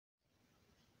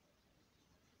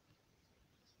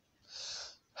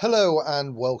Hello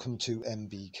and welcome to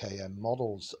MBKM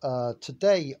Models.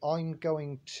 Today I'm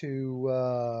going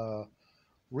to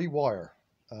rewire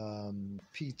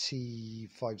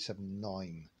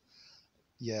PT579.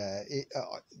 Yeah,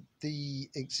 the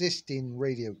existing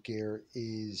radio gear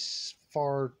is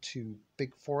far too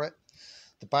big for it.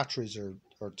 The batteries are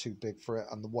too big for it,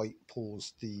 and the weight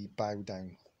pulls the bow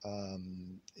down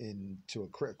into a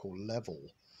critical level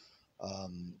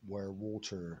where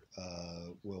water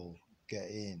will get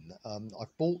in.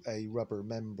 I've bought a rubber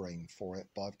membrane for it,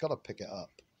 but I've got to pick it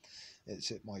up.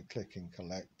 It's at my click and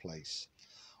collect place.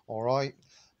 All right,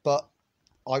 but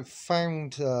I've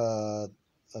found a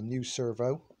new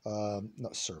servo,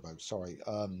 not servo, sorry,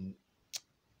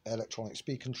 electronic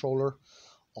speed controller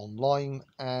online,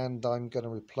 and I'm going to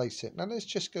replace it. Now let's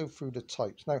just go through the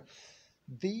types. Now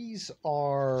these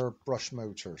are brush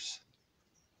motors.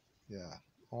 Yeah,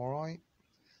 all right.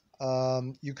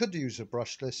 You could use a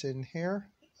brushless in here.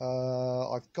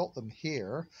 I've got them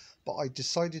here, but I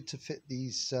decided to fit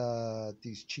these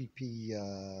cheapy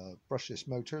brushless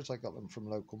motors. I got them from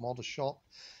local model shop.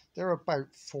 They're about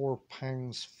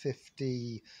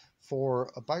 £4.50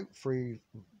 for about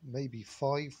maybe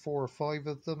 4 or 5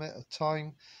 of them at a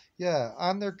time. Yeah,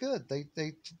 and they're good. They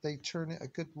turn at a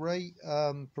good rate,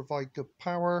 provide good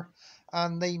power,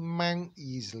 and they mount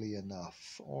easily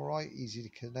enough. All right, easy to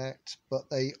connect, but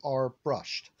they are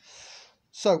brushed.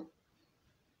 So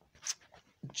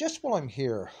just while I'm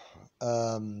here,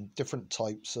 different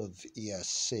types of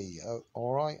ESC.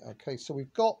 All right, okay, so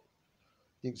we've got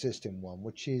the existing one,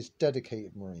 which is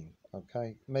dedicated marine.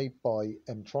 Okay, made by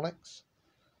Emtronics,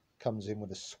 comes in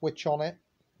with a switch on it,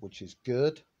 which is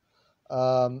good.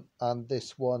 And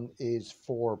this one is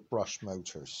for brush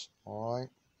motors. All right,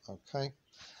 okay.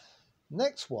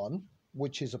 Next one,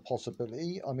 which is a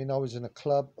possibility. I mean, I was in a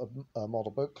club, a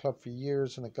model boat club for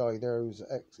years, and a guy there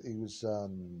who was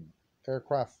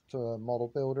aircraft model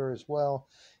builder as well.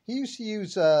 He used to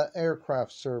use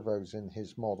aircraft servos in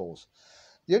his models.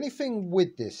 The only thing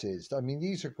with this is, I mean,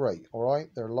 these are great, all right?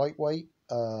 They're lightweight.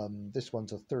 This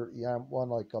one's a 30 amp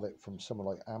one. I got it from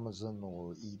somewhere like Amazon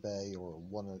or eBay or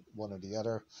one or the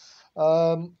other.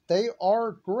 They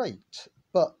are great,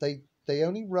 but they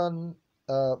only run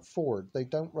forward. They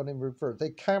don't run in reverse. They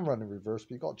can run in reverse,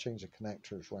 but you've got to change the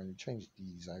connectors around. You change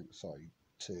these outside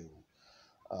too.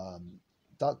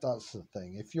 That's the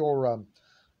thing. If your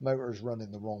motor's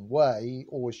running the wrong way,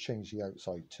 always change the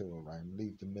outside two around.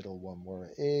 Leave the middle one where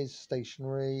it is,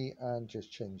 stationary, and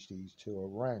just change these two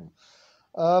around.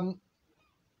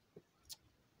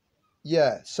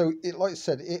 Yeah, so it, like I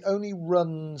said, it only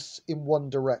runs in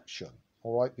one direction,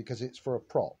 all right, because it's for a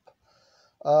prop.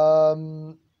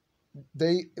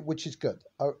 Which is good.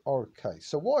 Okay,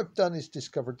 so what I've done is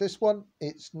discovered this one.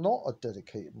 It's not a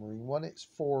dedicated marine one. It's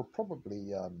for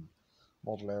probably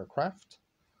model aircraft.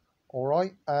 All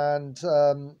right, and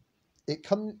it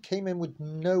came in with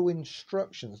no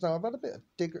instructions. Now I've had a bit of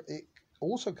digger. It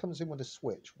also comes in with a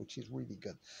switch, which is really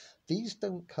good. These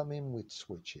don't come in with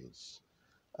switches.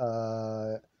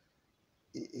 I've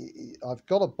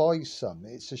got to buy some.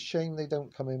 It's a shame they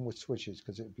don't come in with switches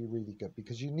because it would be really good.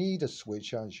 Because you need a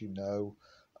switch, as you know,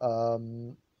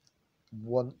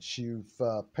 once you've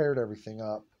paired everything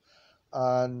up,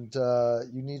 and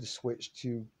you need a switch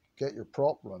to get your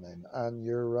prop running and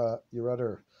your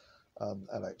other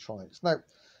electronics. Now,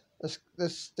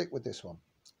 let's stick with this one.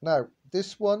 Now,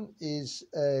 this one is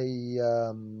a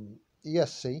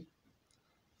ESC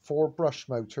for brush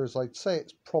motors. I'd say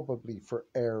it's probably for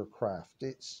aircraft.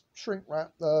 It's shrink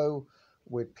wrap though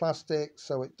with plastic,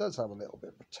 so it does have a little bit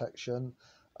of protection.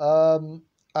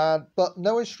 But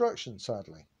no instructions,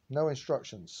 sadly. No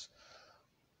instructions.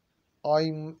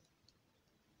 I'm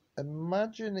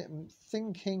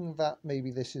thinking that maybe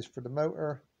this is for the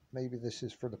motor, maybe this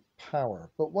is for the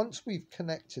power. But once we've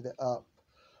connected it up,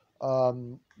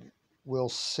 we'll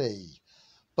see.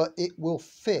 But it will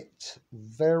fit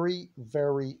very,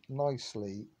 very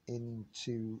nicely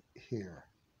into here.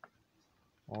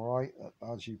 All right,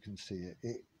 as you can see,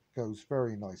 it goes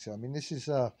very nicely. I mean, this is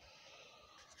a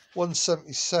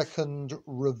 1/72nd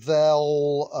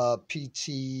Revell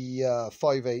PT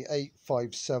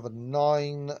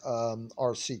 588579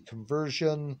 RC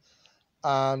conversion,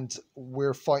 and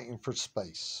we're fighting for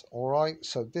space. All right,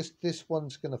 so this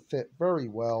one's going to fit very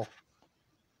well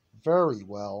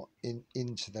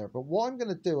into there. But what I'm going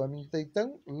to do, I mean, they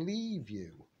don't leave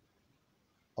you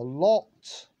a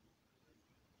lot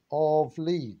of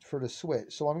lead for the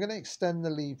switch, so I'm going to extend the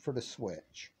lead for the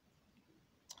switch.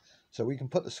 So we can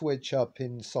put the switch up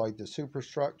inside the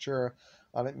superstructure,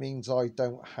 and it means I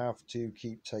don't have to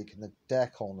keep taking the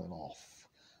deck on and off.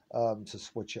 to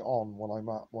switch it on when I'm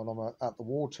at the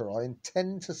water. I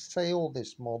intend to sail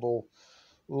this model.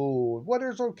 Oh,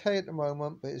 weather's okay at the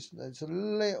moment, but it's a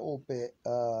little bit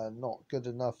not good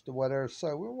enough, the weather,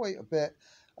 so we'll wait a bit,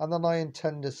 and then I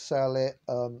intend to sell it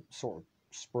sort of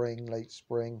spring, late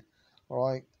spring. All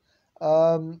right.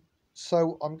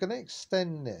 So I'm going to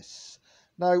extend this.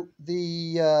 Now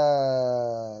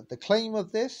the claim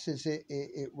of this is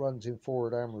it runs in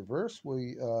forward and reverse.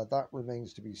 That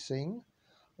remains to be seen.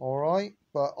 All right,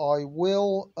 but I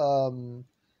will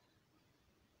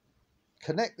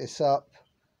connect this up,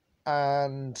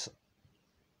 and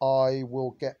I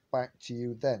will get back to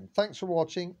you then. Thanks for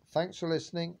watching, thanks for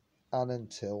listening, and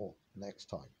until next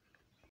time.